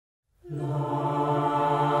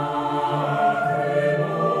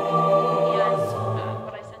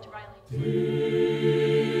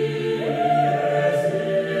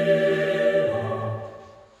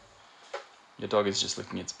is just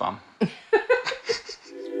licking its bum.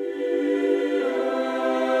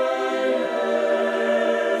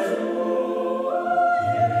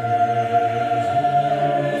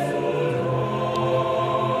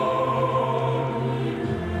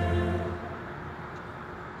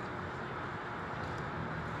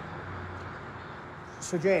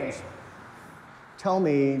 So James, tell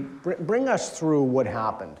me, bring us through what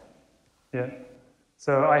happened. Yeah.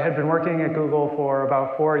 So I had been working at Google for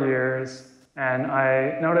about 4 years, and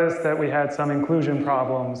I noticed that we had some inclusion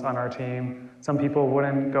problems on our team. Some people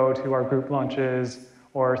wouldn't go to our group lunches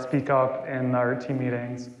or speak up in our team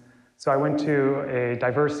meetings. So I went to a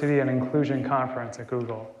diversity and inclusion conference at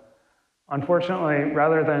Google. Unfortunately,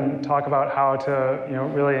 rather than talk about how to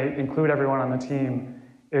really include everyone on the team,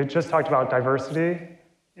 it just talked about diversity,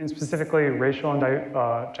 and specifically racial and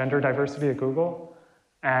gender diversity at Google.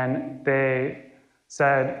 And they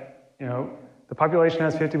said, the population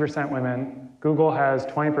has 50% women, Google has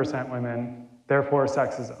 20% women, therefore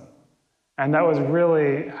sexism. And that was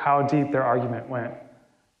really how deep their argument went.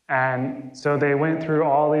 And so they went through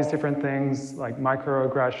all these different things like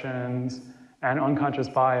microaggressions and unconscious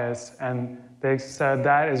bias, and they said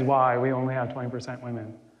that is why we only have 20%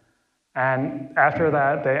 women. And after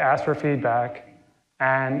that, they asked for feedback.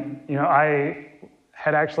 And I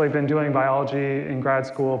had actually been doing biology in grad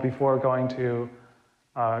school before going to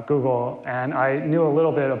Google, and I knew a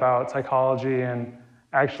little bit about psychology and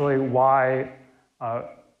actually why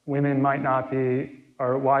women might not be,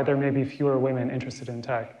 or why there may be fewer women interested in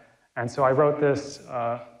tech. And so I wrote this,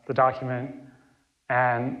 the document,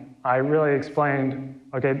 and I really explained,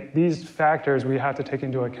 okay, these factors we have to take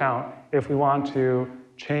into account if we want to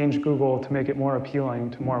change Google to make it more appealing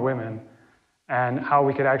to more women, and how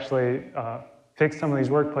we could actually fix some of these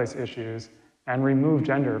workplace issues and remove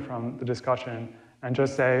gender from the discussion and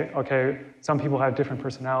just say, okay, some people have different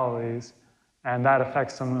personalities and that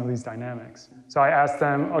affects some of these dynamics. So I asked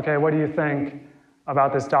them, okay, what do you think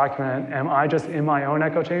about this document? Am I just in my own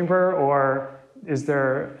echo chamber, or is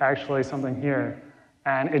there actually something here?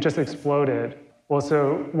 And it just exploded. Well,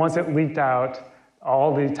 so once it leaked out,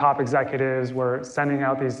 all the top executives were sending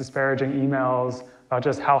out these disparaging emails about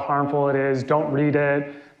just how harmful it is. Don't read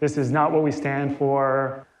it. This is not what we stand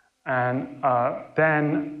for. And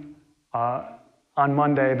then on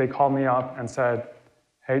Monday, they called me up and said,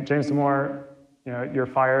 hey, James Damore, you're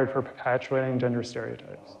fired for perpetuating gender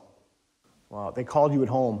stereotypes. Wow, they called you at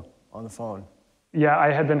home on the phone. Yeah,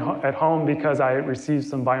 I had been at home because I received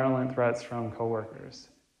some violent threats from coworkers.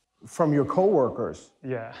 From your coworkers?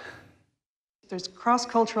 Yeah. There's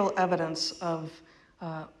cross-cultural evidence of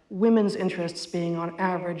women's interests being on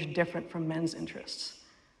average different from men's interests.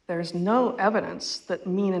 There's no evidence that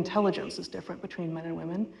mean intelligence is different between men and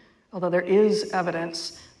women, although there is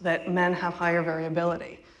evidence that men have higher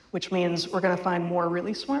variability, which means we're going to find more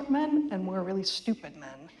really smart men and more really stupid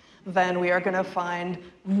men than we are going to find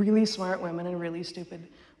really smart women and really stupid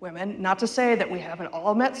women. Not to say that we haven't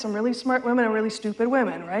all met some really smart women and really stupid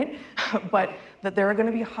women, right? But that there are going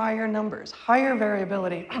to be higher numbers, higher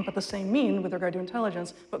variability, but the same mean with regard to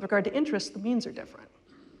intelligence, but with regard to interests, the means are different,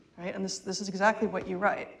 right? And this is exactly what you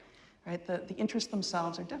write, right? The interests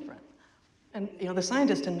themselves are different. And the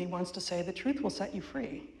scientist in me wants to say the truth will set you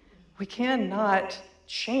free. We cannot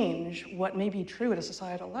change what may be true at a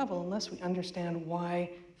societal level unless we understand why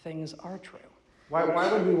things are true. Why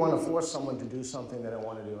would we want to force someone to do something they don't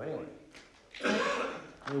want to do anyway?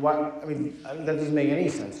 That doesn't make any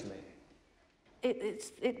sense to me.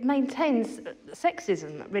 It maintains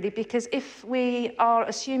sexism, really, because if we are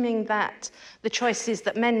assuming that the choices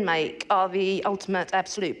that men make are the ultimate,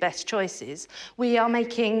 absolute best choices, we are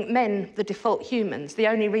making men the default humans. The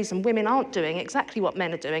only reason women aren't doing exactly what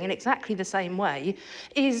men are doing in exactly the same way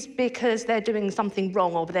is because they're doing something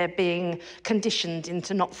wrong, or they're being conditioned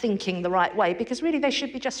into not thinking the right way, because really they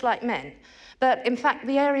should be just like men. But in fact,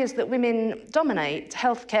 the areas that women dominate,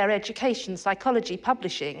 healthcare, education, psychology,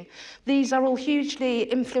 publishing, these are all hugely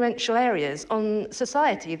influential areas on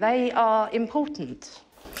society. They are important.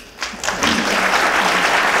 You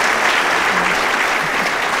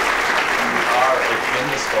are a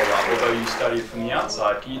gender scholar, although you studied from the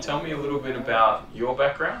outside. Can you tell me a little bit about your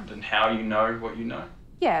background and how you know what you know?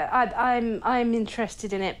 Yeah, I'm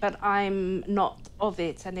interested in it, but I'm not of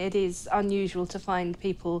it, and it is unusual to find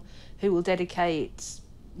people who will dedicate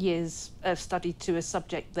years of study to a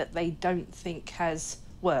subject that they don't think has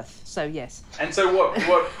worth. So yes. And so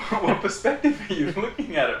what perspective are you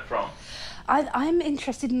looking at it from? I'm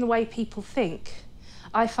interested in the way people think.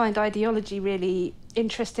 I find ideology really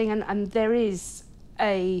interesting, and there is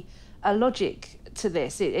a logic to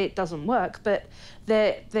this. It doesn't work, but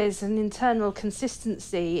there's an internal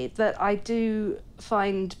consistency that I do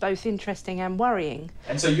find both interesting and worrying.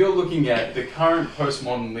 And so you're looking at the current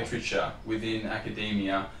postmodern literature within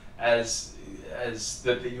academia as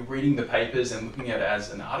that you're reading the papers and looking at it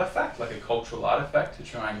as an artifact, like a cultural artifact, to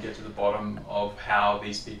try and get to the bottom of how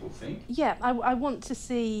these people think? Yeah, I want to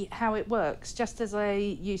see how it works, just as I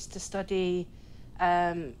used to study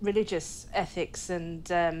religious ethics and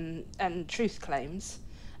truth claims,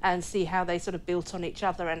 and see how they sort of built on each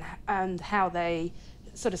other and how they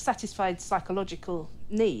sort of satisfied psychological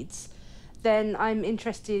needs. Then I'm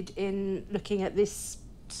interested in looking at this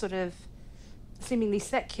sort of seemingly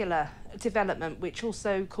secular development, which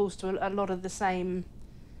also calls to a lot of the same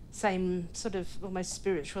sort of almost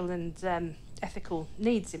spiritual and ethical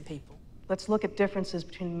needs in people. Let's look at differences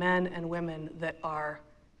between men and women that are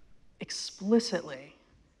explicitly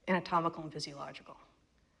anatomical and physiological.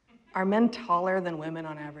 Are men taller than women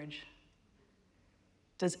on average?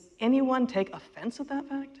 Does anyone take offense at that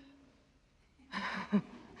fact?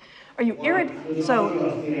 Are you irritated?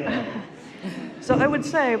 So I would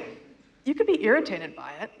say you could be irritated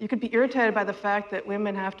by it. You could be irritated by the fact that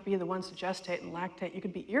women have to be the ones to gestate and lactate. You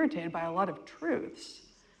could be irritated by a lot of truths.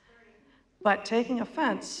 But taking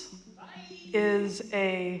offense is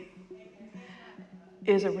a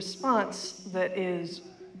response that is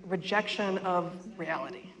rejection of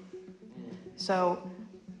reality. So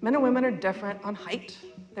men and women are different on height.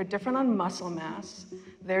 They're different on muscle mass.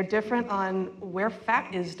 They're different on where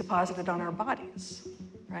fat is deposited on our bodies,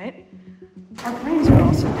 right? Our brains are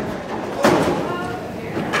also different.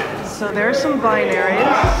 So there's some binaries.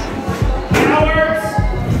 Cowards!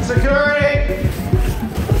 Security!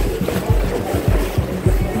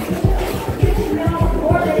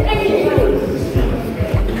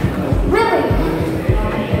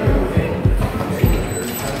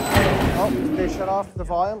 Oh, they shut off the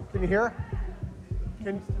volume. Can you hear?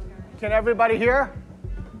 Can everybody hear?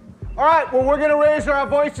 All right, well, we're going to raise our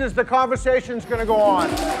voices. The conversation's going to go on.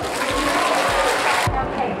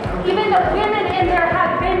 Okay, even the women in there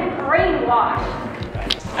have been brainwashed.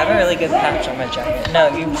 I have a really good patch on my jacket. No,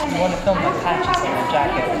 you want to film the patches on my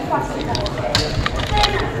jacket.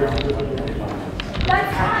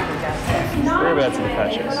 That's fine. Whereabouts are the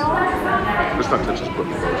patches? Let's not touch this book.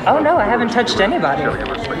 Oh no, I haven't touched anybody.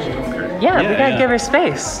 Yeah, we gotta give her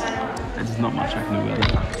space. There's not much I can do about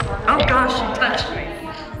it. Oh gosh, she touched me.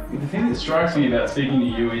 The thing that strikes me about speaking to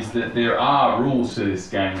you is that there are rules to this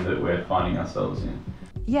game that we're finding ourselves in.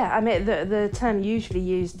 Yeah, I mean, the term usually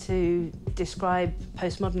used to describe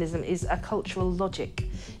postmodernism is a cultural logic.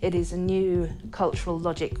 It is a new cultural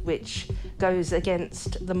logic which goes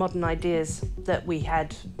against the modern ideas that we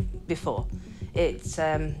had before. It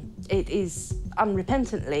is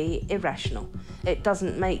unrepentantly irrational. It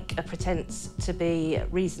doesn't make a pretense to be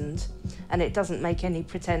reasoned, and it doesn't make any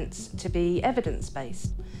pretense to be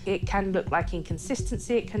evidence-based. It can look like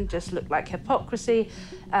inconsistency, it can just look like hypocrisy,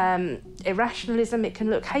 irrationalism, it can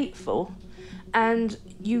look hateful. And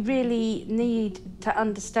you really need to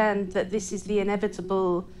understand that this is the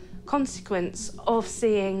inevitable consequence of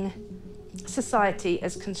seeing society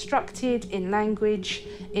as constructed in language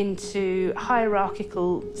into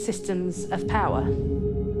hierarchical systems of power.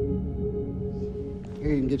 Here,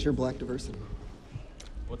 you can get your black diversity.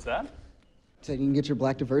 What's that? So you can get your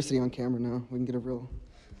black diversity on camera now. We can get a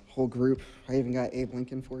whole group. I even got Abe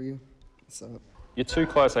Lincoln for you. So You're too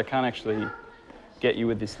close. I can't actually get you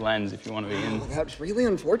with this lens if you want to be in. that's really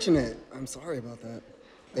unfortunate. I'm sorry about that.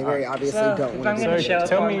 They very obviously don't want to.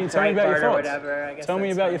 Tell me about your thoughts. Whatever, Tell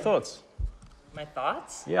me about your thoughts. My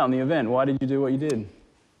thoughts? Yeah, on the event. Why did you do what you did?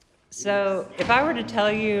 So, if I were to tell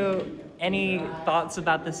you any thoughts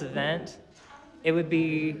about this event, it would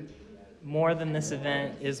be more than this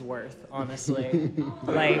event is worth, honestly.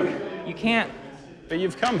 Like, you can't... But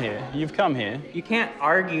you've come here. You've come here. You can't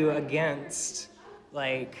argue against,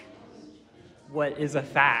 like, what is a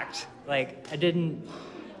fact. Like, I don't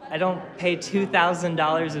pay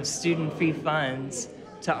 $2,000 of student fee funds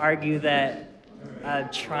to argue that a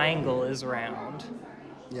triangle is round.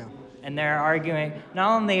 Yeah. And they're arguing,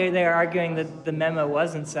 not only are they arguing that the memo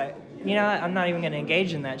wasn't you know, I'm not even going to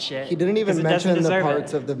engage in that shit. He didn't even mention the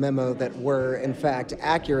parts it. of the memo that were, in fact,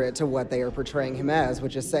 accurate to what they are portraying him as,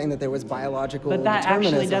 which is saying that there was biological But that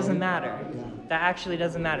determinism. actually doesn't matter. Yeah. That actually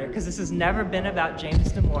doesn't matter, because this has never been about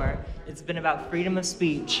James Damore. It's been about freedom of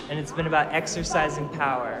speech, and it's been about exercising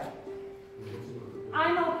power.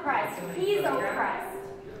 I'm oppressed. He's oppressed.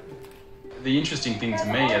 The interesting thing to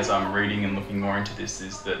me as I'm reading and looking more into this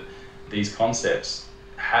is that these concepts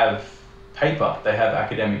have paper, they have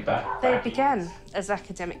academic back. They began as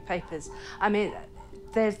academic papers. I mean,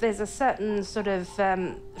 there's a certain sort of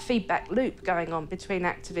feedback loop going on between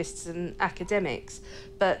activists and academics.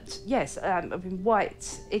 But yes, I mean,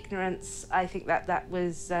 white ignorance, I think that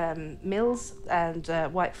was Mills, and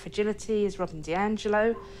white fragility is Robin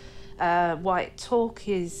DiAngelo. White talk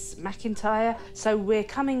is McIntyre. So we're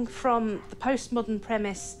coming from the postmodern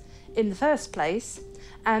premise in the first place,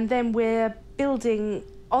 and then we're building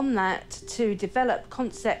on that to develop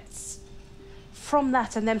concepts from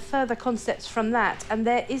that, and then further concepts from that, and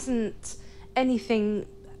there isn't anything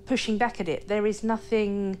pushing back at it. There is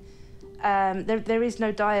nothing, there is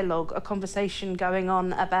no dialogue, a conversation going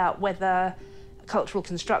on about whether cultural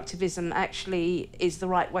constructivism actually is the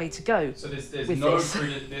right way to go. So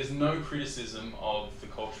there's no criticism of the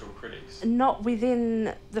cultural critics? Not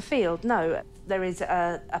within the field, no. There is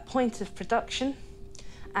a point of production,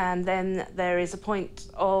 and then there is a point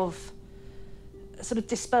of sort of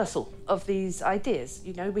dispersal of these ideas.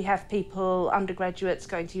 You know, we have people, undergraduates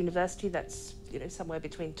going to university, that's, you know, somewhere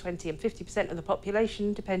between 20 and 50% of the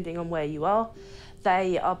population, depending on where you are.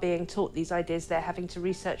 They are being taught these ideas, they're having to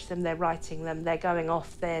research them, they're writing them, they're going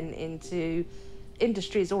off then into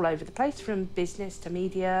industries all over the place, from business to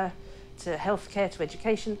media to healthcare to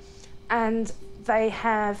education, and they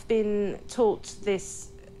have been taught this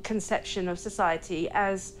conception of society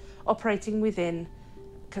as operating within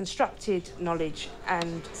constructed knowledge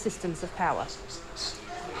and systems of power.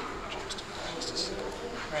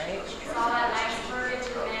 Right? Saw that nice verbiage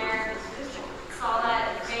in there. Saw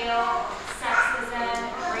that veil, sexism,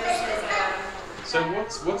 racism. So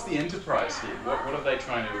what's the enterprise here? What are they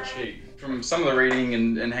trying to achieve? From some of the reading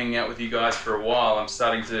and hanging out with you guys for a while, I'm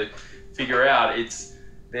starting to figure out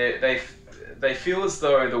they feel as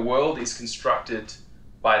though the world is constructed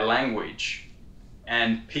by language,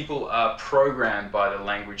 and people are programmed by the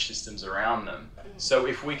language systems around them. So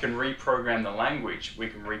if we can reprogram the language, we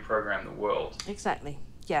can reprogram the world. Exactly,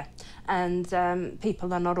 yeah. And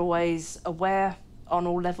people are not always aware on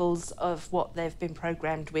all levels of what they've been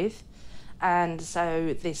programmed with. And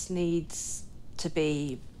so this needs to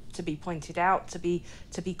be pointed out, to be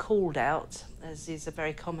called out, as is a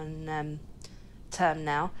very common term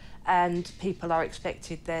now. And people are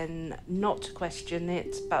expected then not to question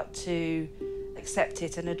it, but to accept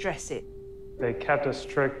it and address it. They kept a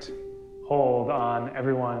strict hold on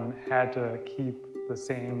everyone had to keep the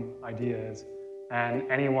same ideas, and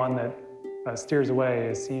anyone that steers away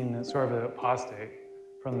is seen as sort of an apostate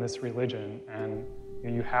from this religion, and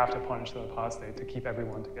you have to punish the apostate to keep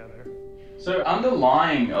everyone together. So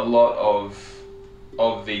underlying a lot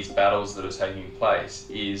of these battles that are taking place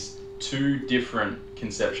is two different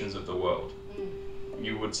conceptions of the world.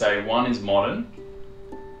 You would say one is modern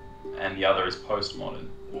and the other is postmodern.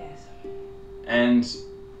 Yes. And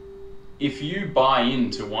if you buy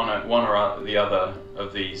into one or the other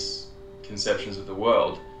of these conceptions of the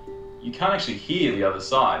world, you can't actually hear the other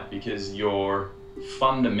side because your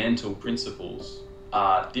fundamental principles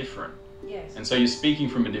are different. Yes. And so you're speaking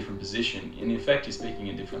from a different position. In effect, you're speaking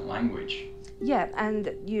a different language. Yeah,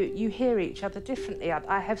 and you hear each other differently.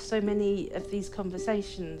 I have so many of these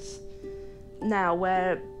conversations now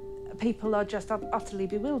where people are just utterly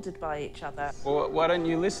bewildered by each other. Well, why don't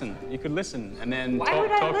you listen? You could listen and then Why talk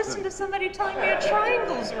would I to listen them. to somebody telling me a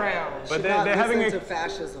triangle's round? But they're having to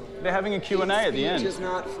fascism. They're having a Q&A at the end. Is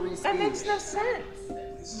not free speech. That makes no sense.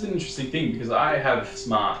 This is an interesting thing because I have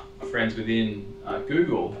smart friends within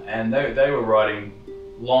Google, and they were writing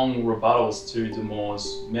long rebuttals to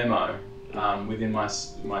Damore's memo within my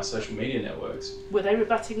social media networks. Were they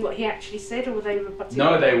rebutting what he actually said, or were they rebutting?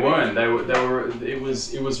 No, they weren't. They were. It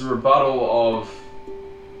was a rebuttal of.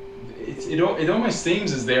 It almost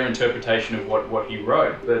seems as their interpretation of what he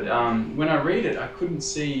wrote, but when I read it, I couldn't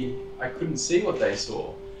see what they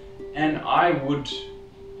saw, and I would.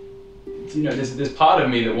 You know, there's part of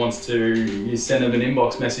me that wants to send them an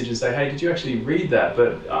inbox message and say, hey, did you actually read that?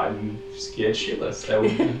 But I'm scared shitless.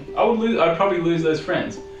 I'd probably lose those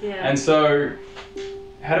friends. Yeah. And so,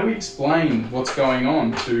 how do we explain what's going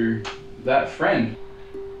on to that friend?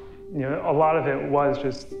 You know, a lot of it was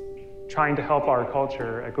just trying to help our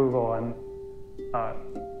culture at Google, and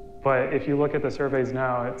but if you look at the surveys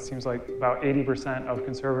now, it seems like about 80% of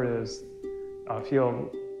conservatives feel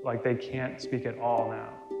like they can't speak at all now,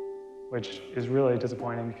 which is really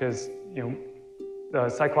disappointing because, you know, the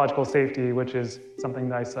psychological safety, which is something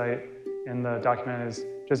that I cite in the document, is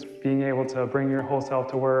just being able to bring your whole self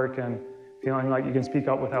to work and feeling like you can speak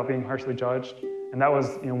up without being harshly judged. And that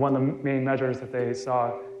was, you know, one of the main measures that they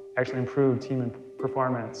saw actually improve team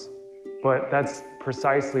performance. But that's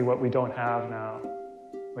precisely what we don't have now,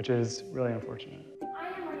 which is really unfortunate.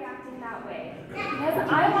 I am reacting that way because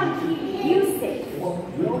I want to keep you safe.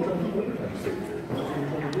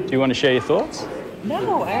 Do you want to share your thoughts?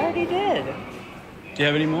 No, I already did. Do you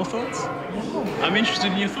have any more thoughts? No. I'm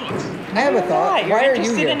interested in your thoughts. I have a thought. You're Why are you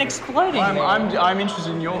interested here? in exploding. I'm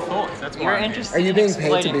interested in your thoughts. That's why You're I'm interested. Are you in being paid to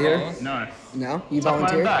exploiting be here? me. No. No? You It's off my own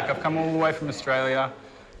volunteered? back. I've come all the way from Australia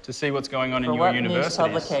to see what's going on For in your what news universities.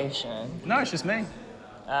 publication? No, it's just me.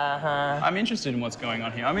 Uh-huh. I'm interested in what's going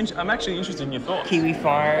on here. I'm actually interested in your thoughts. Kiwi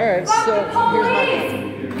Farm. All right, so here's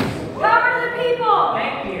my Cover the people!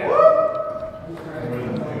 Thank you.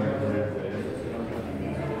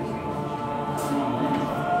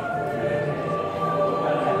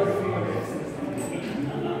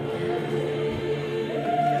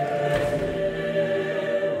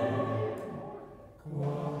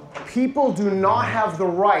 People do not have the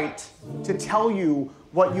right to tell you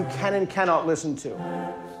what you can and cannot listen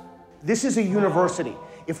to. This is a university.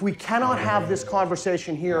 If we cannot have this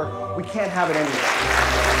conversation here, we can't have it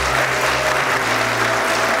anywhere.